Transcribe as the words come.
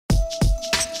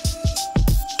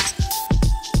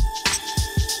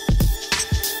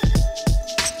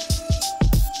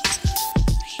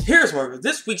Here's more of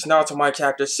this week's Naruto Manga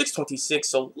chapter 626.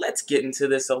 So let's get into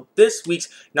this. So this week's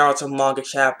Naruto Manga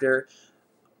chapter,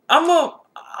 I'm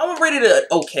gonna rate it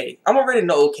a okay. I'm gonna rate it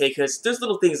an okay because there's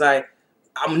little things I'm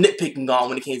nitpicking on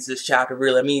when it came to this chapter.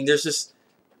 Really, I mean, there's just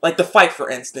like the fight, for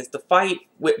instance, the fight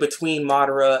between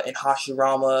Madara and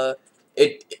Hashirama.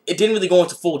 It didn't really go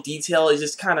into full detail. It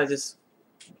just kind of just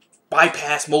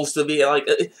bypassed most of it. Like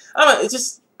I don't know. It's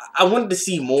just I wanted to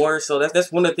see more. So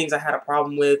that's one of the things I had a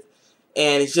problem with.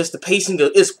 And it's just the pacing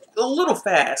is a little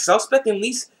fast. So I was expecting at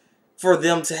least for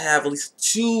them to have at least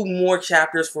 2 more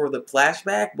chapters for the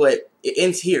flashback, but it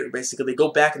ends here, basically. They go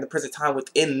back in the present time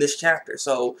within this chapter.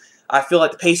 So I feel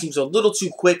like the pacing was a little too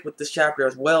quick with this chapter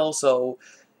as well. So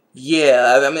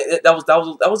yeah, I mean that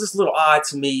was just a little odd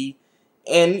to me.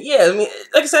 And yeah, I mean,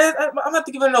 like I said, I'm gonna have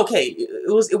to give it an okay.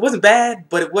 It wasn't bad,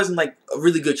 but it wasn't like a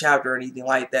really good chapter or anything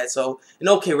like that. So an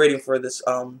okay rating for this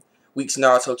week's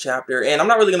Naruto chapter. And I'm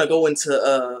not really going to go into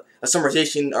a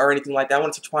summarization or anything like that. I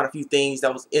want to touch upon a few things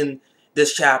that was in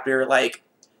this chapter. Like,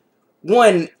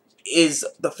 one is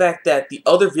the fact that the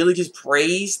other villages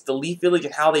praised the Leaf Village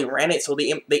and how they ran it, so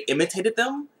they imitated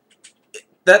them.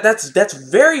 That's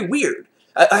very weird.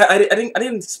 I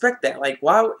didn't expect that. Like,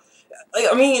 why? Like,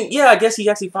 I mean, yeah, I guess he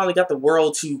actually finally got the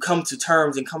world to come to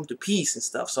terms and come to peace and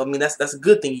stuff. So I mean, that's a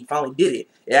good thing. He finally did it.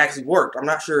 It actually worked. I'm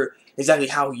not sure exactly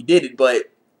how he did it, but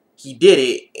he did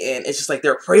it, and it's just like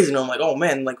they're praising him, like, oh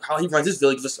man, like how he runs this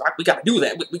village, we gotta do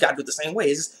that. We gotta do it the same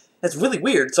way. It's just, that's really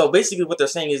weird. So basically, what they're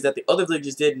saying is that the other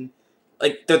villages didn't,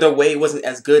 like, their way wasn't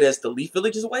as good as the Leaf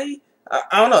Village's way. I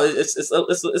don't know. It's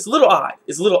a little odd.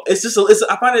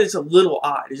 I find it's a little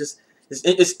odd.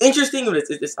 It's interesting, but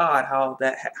it's odd how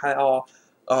it all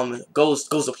goes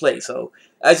to play. So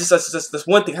that's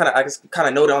one thing I just kind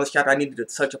of noted on this chapter I needed to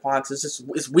touch upon because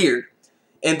it's weird.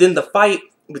 And then the fight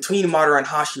between Madara and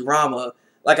Hashirama,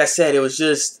 like I said, it was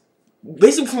just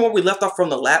basically from where we left off from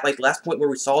the last point where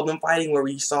we saw them fighting, where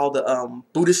we saw the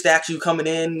Buddha statue coming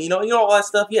in, you know all that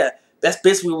stuff. Yeah, that's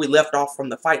basically where we left off from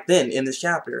the fight then in this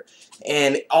chapter,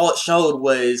 and all it showed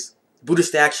was Buddha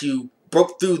statue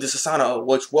broke through the Susanoo,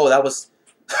 which whoa, that was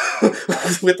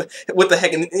what the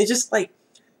heck, and it's just like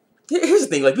here's the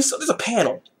thing, like there's a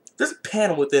panel. There's a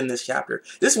panel within this chapter.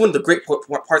 This is one of the great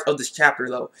parts of this chapter,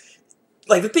 though.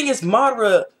 Like, the thing is,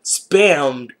 Madara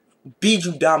spammed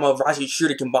Biju Dama Raji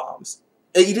Shuriken bombs.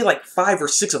 And he did like 5 or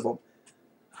 6 of them.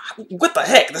 What the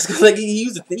heck? That's like he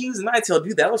used a Night Tail to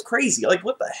do that. That was crazy. Like,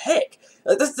 what the heck?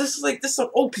 This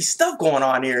some OP stuff going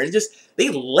on here. And just they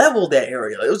leveled that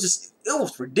area. It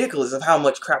was ridiculous of how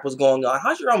much crap was going on.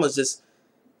 Hashirama was just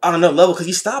on another level because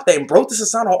he stopped that and broke the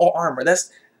Susanoo armor.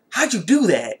 How'd you do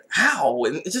that? How?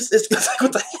 And it's like,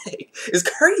 what the heck? It's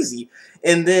crazy.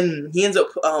 And then he ends up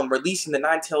releasing the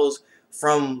 9 tails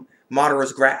from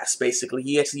Madara's grasp, basically.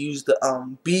 He actually used the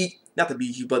not the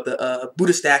Biju, but the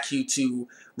Buddha statue to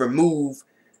remove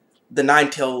the 9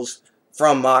 tails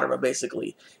from Madara,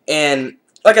 basically. And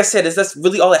like I said, that's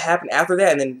really all that happened after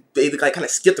that, and then they like kind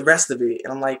of skipped the rest of it.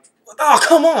 And I'm like, oh,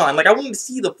 come on. Like, I wanted to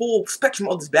see the full spectrum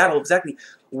of this battle, exactly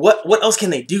what else can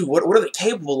they do? What are they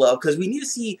capable of? Because we need to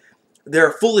see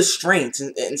their fullest strengths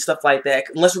and stuff like that,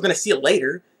 unless we're going to see it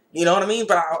later. You know what I mean?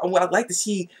 But I'd like to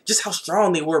see just how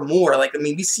strong they were more. Like, I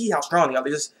mean, we see how strong they are.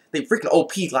 They freaking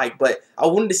OP, like, but I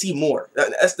wanted to see more.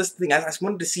 That's the thing. I just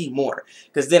wanted to see more.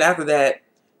 Because then after that,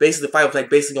 basically the fight was like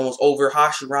basically almost over.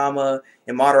 Hashirama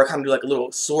and Madara kind of do like a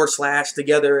little sword slash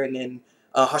together, and then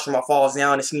Hashirama falls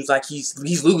down. It seems like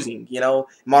he's losing, you know?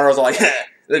 Madara's all like,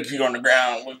 look, you on the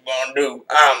ground, what you gonna do?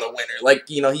 I'm the winner. Like,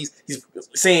 you know, he's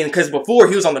saying, because before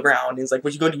he was on the ground, he's like,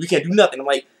 what you gonna do? We can't do nothing. I'm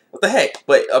like, what the heck?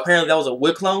 But apparently that was a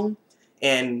wood clone,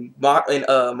 and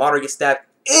Madara gets stabbed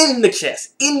in the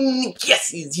chest. Yes,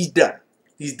 he's done.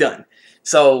 He's done.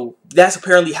 So that's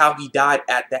apparently how he died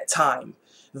at that time.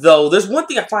 Though there's one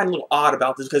thing I find a little odd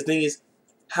about this, because the thing is,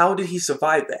 how did he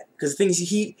survive that? Because the thing is,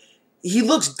 he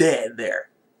looks dead there.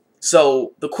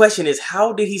 So the question is,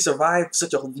 how did he survive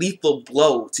such a lethal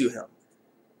blow to him?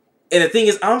 And the thing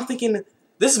is, I'm thinking,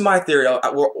 this is my theory of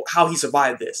how he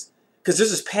survived this. Because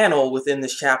there's this panel within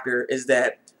this chapter is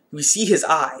that we see his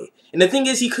eye. And the thing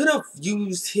is, he could have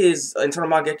used his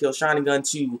internal Mangekyo Sharingan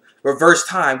to reverse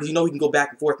time, because you know he can go back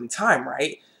and forth in time,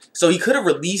 right? So he could have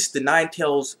released the 9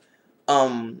 tails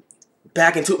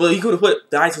back into, well, he could have put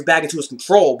the 9 tails back into his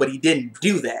control, but he didn't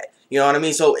do that. You know what I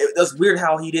mean? So that's weird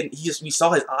how he didn't, we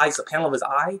saw his eyes, the panel of his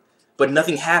eye, but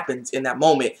nothing happens in that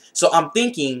moment. So I'm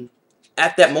thinking,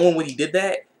 at that moment when he did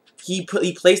that, he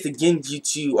placed the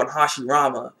Genjutsu on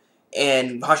Hashirama,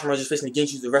 and Hashirama was just facing the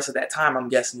Genjutsu the rest of that time, I'm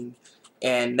guessing.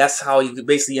 and that's how you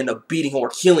basically end up beating him or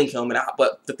killing him.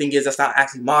 But the thing is, that's not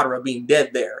actually Madara being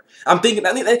dead there. I'm thinking,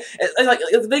 like,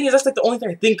 the thing is, that's like the only thing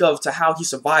I think of to how he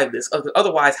survived this.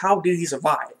 Otherwise, how did he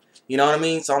survive? You know what I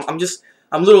mean? So I'm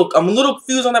a little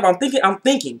confused on that. But I'm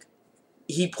thinking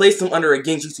he placed him under a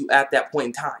genjutsu at that point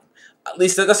in time. At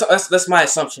least that's my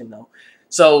assumption, though.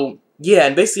 So yeah,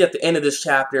 and basically at the end of this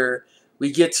chapter,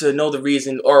 we get to know the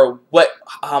reason, or what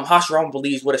Hashirama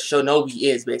believes what a shinobi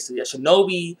is, basically. A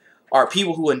shinobi are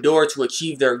people who endure to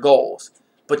achieve their goals.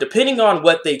 But depending on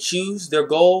what they choose, their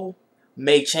goal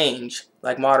may change,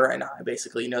 like Madara and I,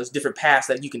 basically. You know, there's different paths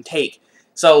that you can take.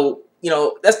 So, you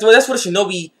know, that's what a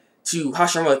shinobi to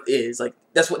Hashirama is. Like,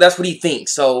 that's what he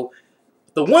thinks. So,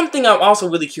 the one thing I'm also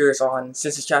really curious on,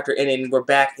 since this chapter ended and we're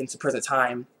back into present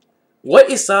time, what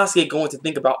is Sasuke going to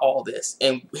think about all this?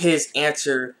 And his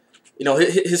answer, you know,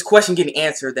 his question getting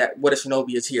answered that what a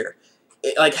shinobi is here.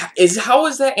 How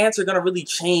is that answer going to really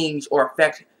change or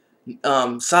affect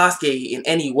Sasuke in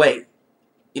any way?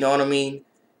 You know what I mean?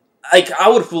 Like, I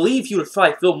would believe he would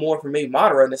probably feel more for maybe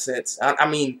Madara in a sense. I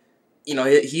mean, you know,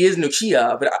 he is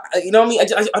Nuchiya, but you know what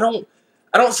I mean?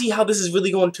 I don't see how this is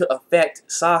really going to affect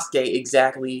Sasuke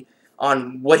exactly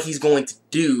on what he's going to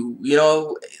do, you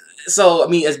know? So, I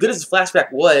mean, as good as the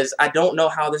flashback was, I don't know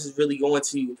how this is really going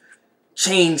to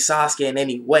change Sasuke in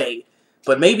any way.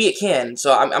 But maybe it can.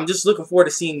 So, I'm just looking forward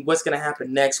to seeing what's going to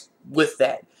happen next with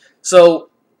that. So,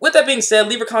 with that being said,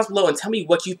 leave your comments below and tell me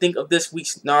what you think of this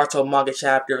week's Naruto manga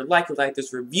chapter. Like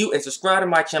this review, and subscribe to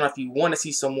my channel if you want to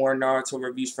see some more Naruto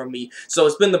reviews from me. So,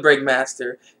 it's been the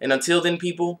Thabreakmaster. And until then,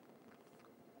 people,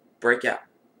 break out.